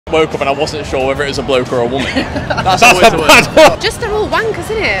woke up and I wasn't sure whether it was a bloke or a woman. That's a bad one. Just they're all wankers,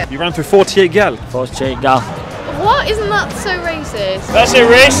 isn't it? You ran through 48 gal. 48 gal. What? Isn't that so racist? That's a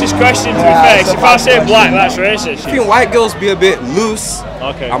racist question, to be fair. If I say black, that's racist. I think white girls be a bit loose,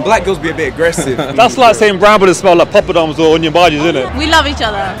 and black girls be a bit aggressive. That's like saying brown brothers smell like poppadoms or onion bhajis, isn't it? We love each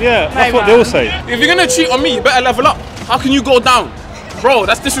other. Yeah, that's what they all say. If you're gonna cheat on me, you better level up. How can you go down? Bro,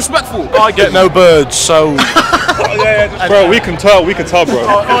 that's disrespectful. I get no birds, so... Bro, we can tell, bro.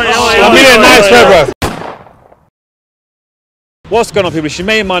 I mean it in a nice way, bro. What's going on, people? It's your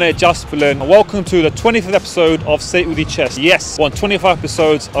main man, Jas Billan, and welcome to the 25th episode of Say It With Your Chest. Yes, 25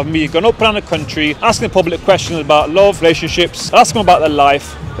 episodes of me going up and down the country, asking public questions about love, relationships, asking about their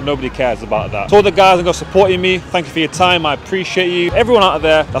life, but nobody cares about that. To all the guys that are supporting me, thank you for your time, I appreciate you. Everyone out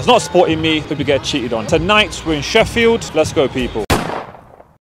there that's not supporting me, hope you get cheated on. Tonight, we're in Sheffield. Let's go, people.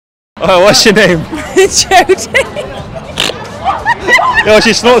 Oh, what's your name? Jodie. Yo,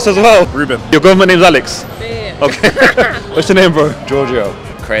 she snorts as well. Ruben. Your government name's Alex? Okay. What's your name, bro? Giorgio.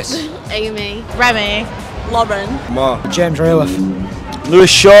 Chris. Amy. Remy. Lauren. Ma. James Rayworth. Lewis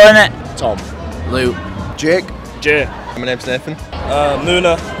Shaw, innit? Tom. Lou. Jake. Jay. My name's Nathan.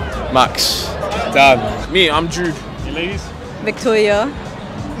 Luna. Max. Dan. Me, I'm Jude. You ladies? Victoria.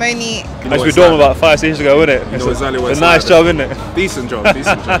 Monique. Nice we dorm about 5 stages ago, wasn't it? You know exactly what it's a nice job, isn't it? Decent job,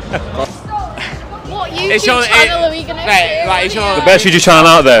 decent job. What YouTube channel are we going to do? The best YouTube channel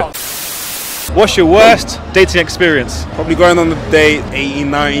out there. What's your worst dating experience? Probably going on the date,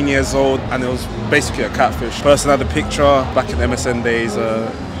 18, 19 years old, and it was basically a catfish. Person had a picture back in MSN days,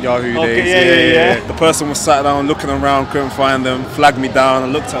 Yahoo days. Yeah. The person was sat down looking around, couldn't find them, flagged me down,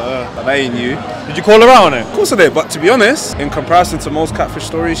 and looked at her, but they ain't you. Did you call her out on it? Of course I did, but to be honest, in comparison to most catfish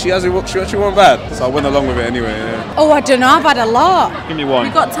stories, she actually wasn't bad. So I went along with it anyway. Yeah. Oh, I don't know. I've had a lot. Give me one.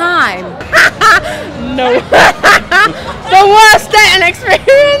 We got time. No. The worst dating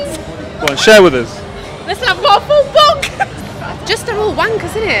experience. Go on, share with us. Listen, I've got a full book. Just they're all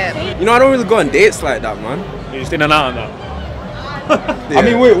wankers, isn't it? You know, I don't really go on dates like that, man. You're just in and out of that. Yeah. I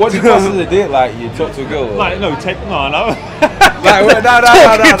mean, wait, what do you class as a date? Like, you talk to a girl? Like, no. Like, no.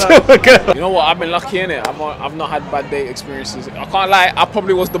 You know what? I've been lucky in it. I've not had bad date experiences. I can't lie. I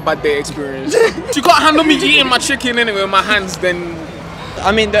probably was the bad date experience. You can't handle me eating my chicken anyway with my hands. Then.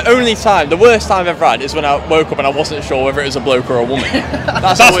 I mean, the worst time I've ever had is when I woke up and I wasn't sure whether it was a bloke or a woman.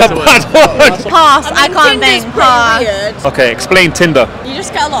 That's a bad one. Pass. I can't think. Pass. Okay, explain Tinder. You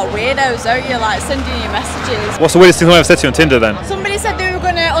just get a lot of weirdos, don't you? Like sending you messages. What's the weirdest thing I've ever said to you on Tinder then? Somebody said they were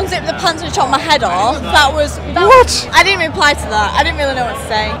going to unzip the pants and chop my head off. That was. What? I didn't reply to that. I didn't really know what to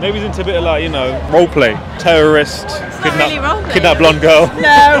say. Maybe he's into a bit of like, you know, role play. Terrorist. Kidnap blonde girl.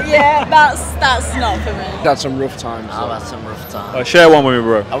 No, yeah, that's not for me. Had some rough times. I've had some rough times. Share one with me,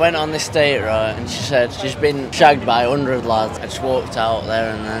 bro. I went on this date, right, and she said she's been shagged by 100 lads. I just walked out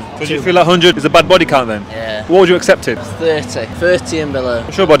there and then. So do you feel like 100 is a bad body count then? Yeah. What would you accept it? 30 and below.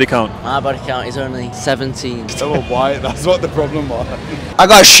 What's your body count? My body count is only 17. So white, that's what the problem was. I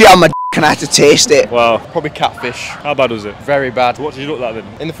got shit on my d and I had to taste it. Wow. Probably catfish. How bad was it? Very bad. What did you look like then?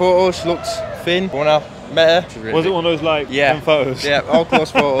 In the photos, she looked thin. When I met her, Was it one of those like photos? Yeah, all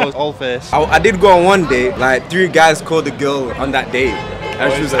close photos, all face. I did go on one date, like 3 guys called the girl on that date.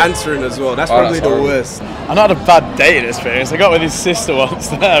 And she was answering as well. That's probably the worst. I not had a bad dating experience. I got with his sister once.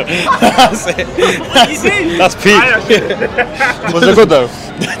 That's it. That's peak. Was it good though?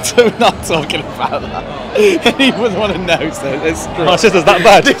 We're not talking about that. He wouldn't want to know, so it's true. My sister's that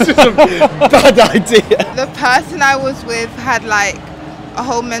bad. This is a bad idea. The person I was with had like a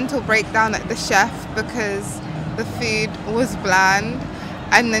whole mental breakdown at the chef because the food was bland.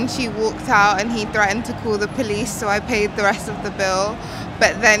 And then she walked out and he threatened to call the police, so I paid the rest of the bill.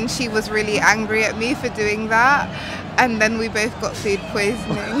 But then she was really angry at me for doing that. And then we both got food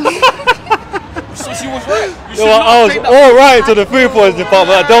poisoning. So she was right. I was alright to the food poisoning part,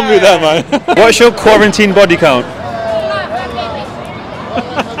 but don't do that, man. What's your quarantine body count?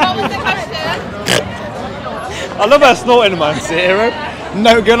 I love that snorting, man. 0.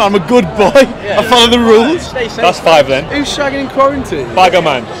 No gun, I'm a good boy. I follow the rules. That's 5 then. Who's shagging in quarantine? Bagger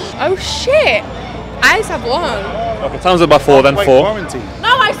man. Oh shit! I just have one. Okay, times it by 4 then. 4. Quarantine.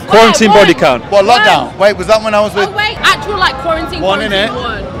 No, I swear. Quarantine body count. What, lockdown? Wait, was that when I was with... Oh wait, actual like quarantine. One, innit?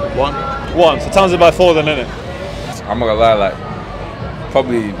 One. 1. So times it by 4 then, innit? I'm not gonna lie, like,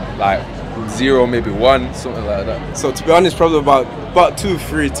 probably like 0, maybe 1, something like that. So to be honest, probably about 2,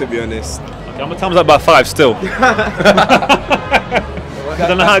 3 to be honest. Okay, I'm gonna times that by 5 still. I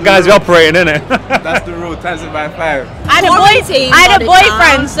don't know how guys are operating, innit? That's the rule, times it by 5. I had a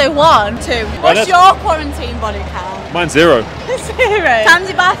boyfriend, so 1, 2. What's your quarantine body count? Mine's 0. 0. Times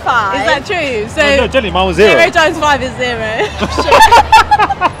it by 5. Is that true? So no, Jenny, mine was 0. 0 times 5 is 0.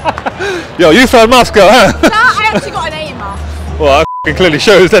 Yo, you found maths, girl, huh? No, I actually got an 8 in maths. Well, that clearly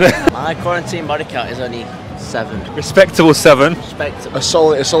shows, doesn't it? My quarantine body count is only 7. Respectable 7. Respectable. A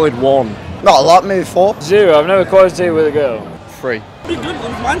solid 1. Not a lot, maybe 4. 0. I've never quarantined with a girl. 3.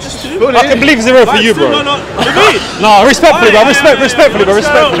 I can believe 0 for you, bro. No, respectfully, bro.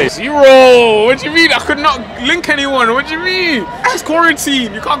 Respectfully. 0. What do you mean? I could not link anyone. What do you mean? It's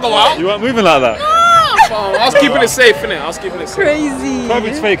quarantine. You can't go out. You weren't moving like that. I was keeping it safe, innit? I was keeping it safe. Crazy.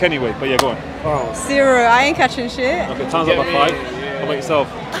 COVID's fake anyway, but yeah, go on. 0. I ain't catching shit. Okay, time's up by 5. How about yourself?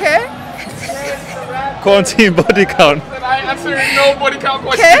 Okay. Quarantine body count. I answered no body count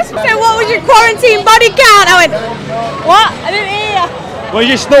questions. So what was your quarantine body count? I went, what? I didn't hear. Well,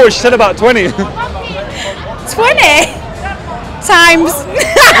 you snored, she said about 20. 20 times.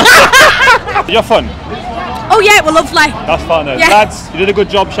 You're fun. Oh yeah, we're lovely. That's fun. Yeah. Lads, you did a good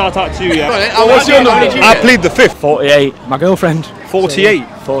job. Shout out to you. Yeah. What's your number? I plead the 5th. 48. My girlfriend. 48.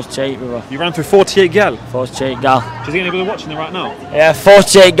 48, brother. You ran through 48 gal. 48 gal. Do you think anybody watching it right now? Yeah,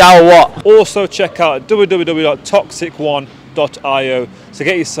 48 gal what? Also check out www.toxic1.io to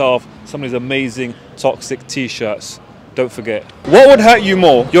get yourself some of these amazing Toxic t-shirts. Don't forget. What would hurt you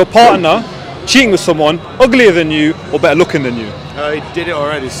more? Your partner cheating with someone uglier than you or better looking than you? I did it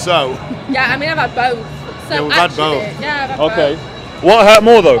already, so. Yeah, I mean, I've had both. So Yeah, we've had both. Yeah, I've had Okay. What hurt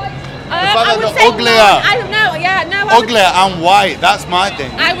more though? I would say uglier. none. I don't know. Yeah, no. Uglier and white, that's my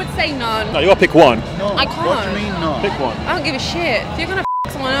thing. I would say none. No, you gotta pick one. No, I can't. What do you mean no? Pick one. I don't give a shit. If you're gonna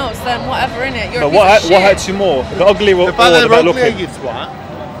f someone else, then whatever, innit? You're No, a piece of what shit. hurts you more? The ugly or The the fact that better they're uglier, looking? you twat.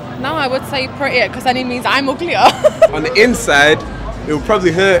 No, I would say prettier, because then it means I'm uglier. On the inside, it would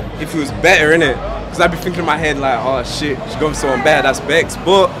probably hurt if it was better, innit? Because I'd be thinking in my head like, oh shit, she's going for someone bad, that's Bex.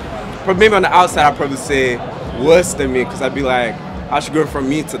 But maybe on the outside, I'd probably say worse than me, because I'd be like, I should go from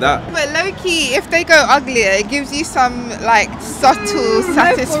me to that. But low key, if they go uglier, it gives you some like subtle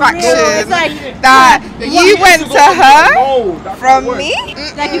satisfaction that you went to her from me.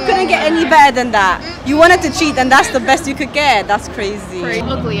 Like you couldn't get any better than that. You wanted to cheat and that's the best you could get. That's crazy.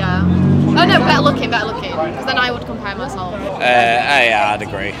 Uglier. Oh no, better looking, because then I would compare myself. Yeah, I'd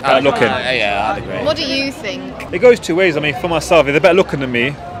agree. Better looking. Yeah, I'd agree. What do you think? It goes two ways. I mean, for myself, if they're better looking than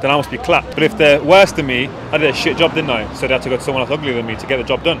me, then I must be clapped. But if they're worse than me, I did a shit job, didn't I? So they had to go to someone else uglier than me to get the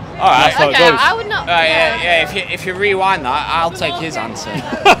job done. Alright. That's how it Okay, goes. I would not. If you rewind that, I'll take his answer.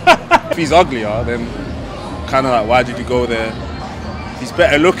 If he's uglier, then kind of like, why did you go there? If he's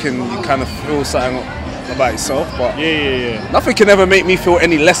better looking, you kind of feel something about yourself, but yeah. nothing can ever make me feel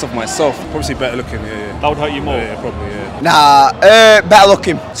any less of myself. Probably better looking, yeah. That would hurt you more? Yeah, probably, yeah. Nah, better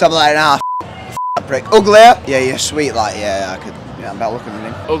looking. Something like, nah, that prick. Uglier? Yeah, you're sweet, like, yeah, I could, yeah, I'm better looking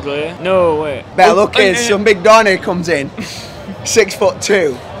than him. Uglier? No way. Better looking, some big Donny comes in,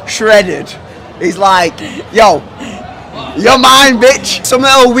 6'2", shredded. He's like, yo, you're mine, bitch. Some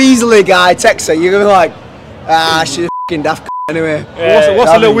little Weasley guy texts her, you're gonna be like, she's a f***ing daft anyway. Yeah,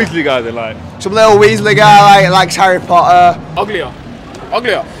 what's a little Weasley guy then like? Some little Weasley guy like likes Harry Potter. Uglier.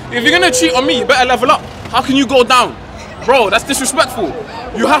 If you're gonna cheat on me, you better level up. How can you go down? Bro, that's disrespectful.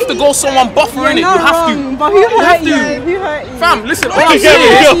 You have to go someone buffer in it. You have to. But who hurt you? Fam, listen, all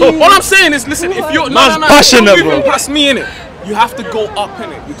I'm saying is, listen, if you're passionate, you're moving bro. past me in it, you have to go up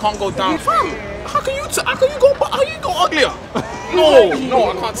in it. You can't go down. Fam, how can you go uglier? No, I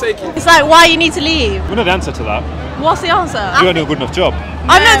can't take it. It's like why you need to leave. We know the answer to that. What's the answer? You weren't doing a good enough job.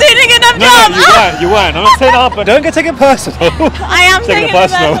 I'm not doing a good enough No, job. you weren't. I'm not saying that, but don't get taken personal. I am taking it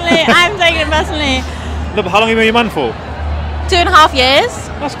personally. I'm taking it personally. No, but how long have you been your man for? 2.5 years.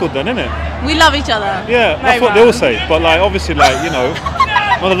 That's good then, isn't it? We love each other. Yeah, that's what they all say. But like, obviously, like, you know,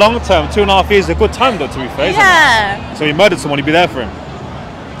 on the long term, 2.5 years is a good time though, to be fair, isn't Yeah. it? So you murdered someone, you'd be there for him.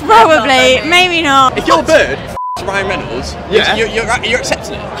 Probably. Maybe not. If you're a bird, Ryan Reynolds, you're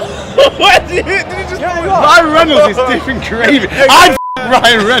accepting it. What? Did you just Ryan Reynolds is different gravy. I'd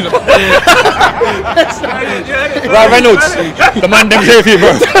Ryan Reynolds. Ryan Reynolds, the man them here for you,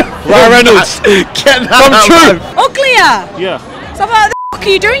 bro. Ryan Reynolds, Get come true. Uglier. Yeah. So what the fuck are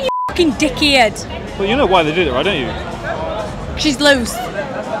you doing, you fucking dickhead? Well, you know why they did it, right? Don't you? She's loose.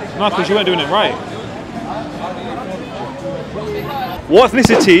 No, because you weren't doing it right. What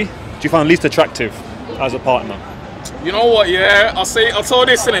ethnicity do you find least attractive as a partner? You know what? Yeah, I'll tell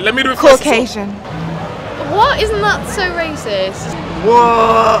this in it. Let me do it first. Caucasian. What? Isn't that so racist?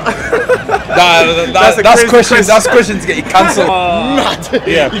 What? That's questions to get you cancelled. Mad.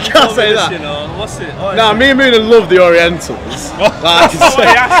 Yeah. You can't say that. You know, what's it? Nah, me and Moona love the Orientals. Like,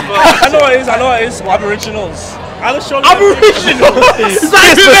 I know what it is. Aboriginals. Aboriginal. Is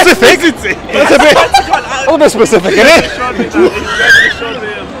that specific? That's a bit. A little specific, isn't it?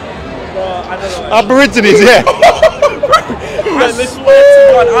 Aborigines, yeah.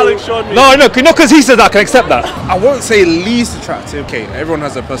 Alex showed me. No, because he said that, I can accept that. I won't say least attractive. Okay, everyone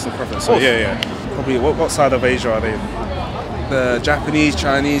has their personal preference. So yeah. Probably what side of Asia are they? The Japanese,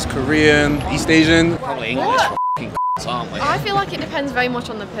 Chinese, Korean, East Asian. Probably English. Aren't we? I feel like it depends very much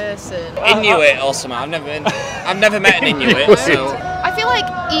on the person. Inuit or something. I've never met an Inuit. So I feel like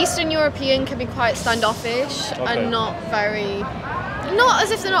Eastern European can be quite standoffish and not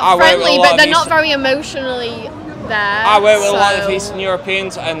as if they're not friendly, but they're not very emotionally there. I work with a lot of Eastern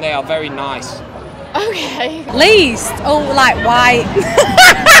Europeans and they are very nice. Okay. Least? Oh, like white.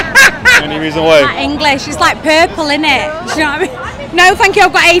 Any reason why? Like English. It's like purple, innit? Do you know what I mean? No, thank you,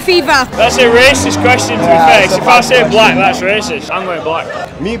 I've got hay fever. That's a racist question to be fair. If I say black, that's racist. I'm going black.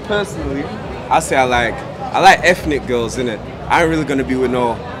 Me personally, I say I like ethnic girls, innit? I ain't really gonna be with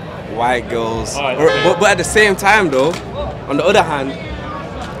no white girls. But at the same time though, on the other hand,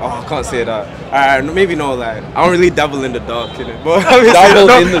 I can't say that. Maybe no, like I don't really dabble in the dark, innit? But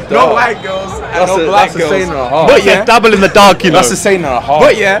no white girls and no black girls. But yeah, dabble in the dark, you know. That's a saying and a half.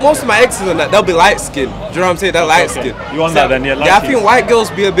 But yeah, most of my exes on that, they'll be light skinned. Do you know what I'm saying? They're light skinned. You want that then? Yeah, I think white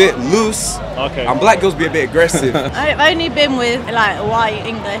girls be a bit loose. Okay. And black girls be a bit aggressive. I've only been with like white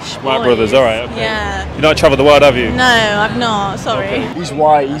English boys. White brothers, alright. Okay. Yeah. You don't travel the world, have you? No, I've not. Sorry. Okay. He's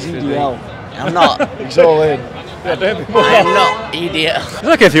white. He's EDL. I'm not. He's all in. I'm not EDL. It's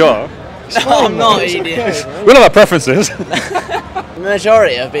okay if you are. No, I'm not EDL. We all have our preferences. The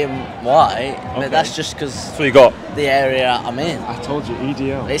majority have been white, but that's just because the area I'm in. I told you,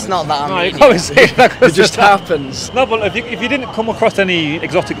 EDL. It's not that I'm you can't say that. It just happens. No, but if you didn't come across any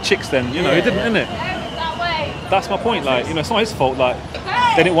exotic chicks, then you know you didn't, innit? That's my point. Like, you know, it's not his fault. Like,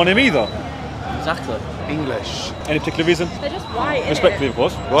 they didn't want him either. Exactly. English. Any particular reason? They're just white. Respectfully, of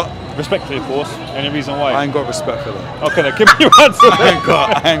course. What? Respectfully, of course. Any reason why? I ain't got respect for them. Okay, then give me your answer.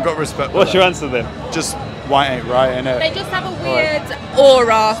 I ain't got respect for What's them. your answer then? Just white ain't right, innit? They just have a weird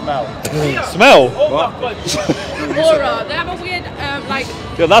aura. Smell? What? Aura. They have a weird like.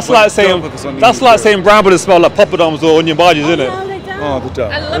 Yeah, that's like saying brown brothers smell like poppadoms or onion bhajis, isn't it? No, they don't. Oh, they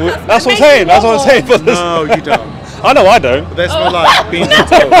don't. That's what I'm saying. That's what I'm saying. No, you don't. I know I don't. They smell like beans and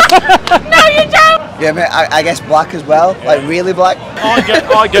toast. No, you don't. Yeah, mate, I guess black as well. Like really black.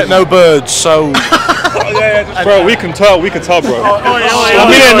 I get no birds, so. Bro, we can tell, bro. I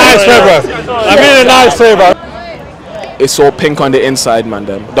mean it nice way, bro. I mean it nice way, bro. It's all pink on the inside, man.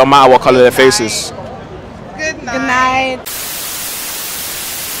 Them don't matter what color their face is. Good night. Good night.